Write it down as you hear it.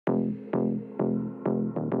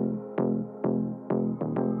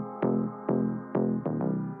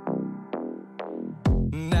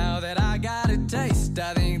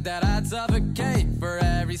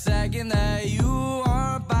second that you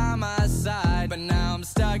weren't by my side. But now I'm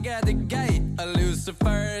stuck at the gate of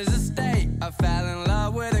Lucifer's estate. I fell in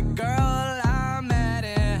love with a girl I met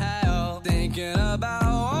in hell, thinking about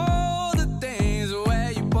all the things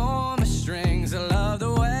where you pull my strings. I love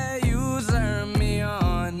the way you turn me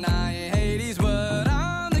on. I ain't Hades, but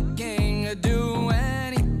I'm the king. I'd do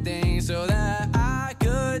anything so that I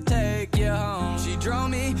could take you home. She drove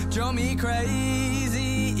me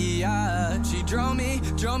crazy, yeah. She drove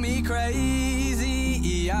me crazy,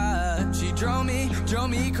 yeah. She drove me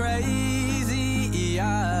crazy,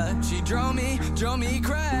 yeah. She drove me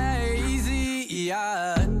crazy,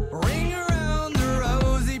 yeah. Ring around the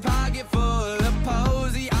Rosie, pocket full of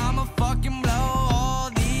Posie. I'ma fucking blow all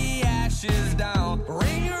the ashes down.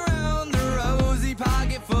 Ring around the Rosie,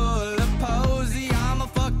 pocket full of Posie. I'ma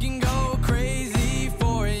fucking go crazy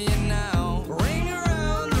for you now. Ring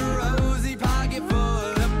around the Rosie, pocket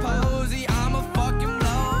full of Posie. I'ma fucking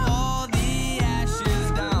blow all the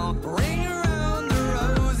ashes down. Ring around the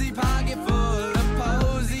Rosie, pocket full of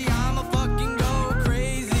Posie. I'ma fucking go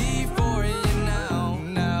crazy for you now.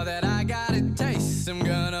 Now that I got a taste, I'm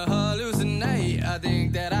gonna hallucinate. I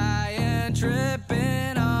think that I am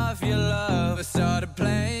tripping off your love. I started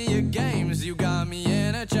playing your games, you got me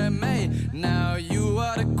in a checkmate. Now you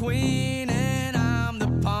are the queen and I'm the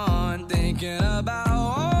pawn, thinking about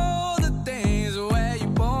all the things where you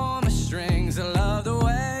pull my strings. I love the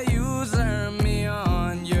way you turn me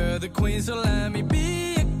on. You're the queen, so let me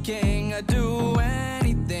be a king. I'd do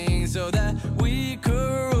anything so that we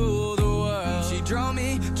could rule the world. She drove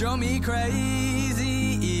me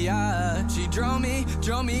crazy, yeah. She drove me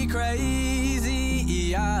crazy,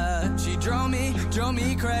 yeah. She drove me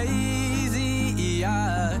crazy,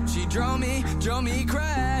 yeah. She drove me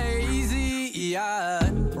crazy, yeah.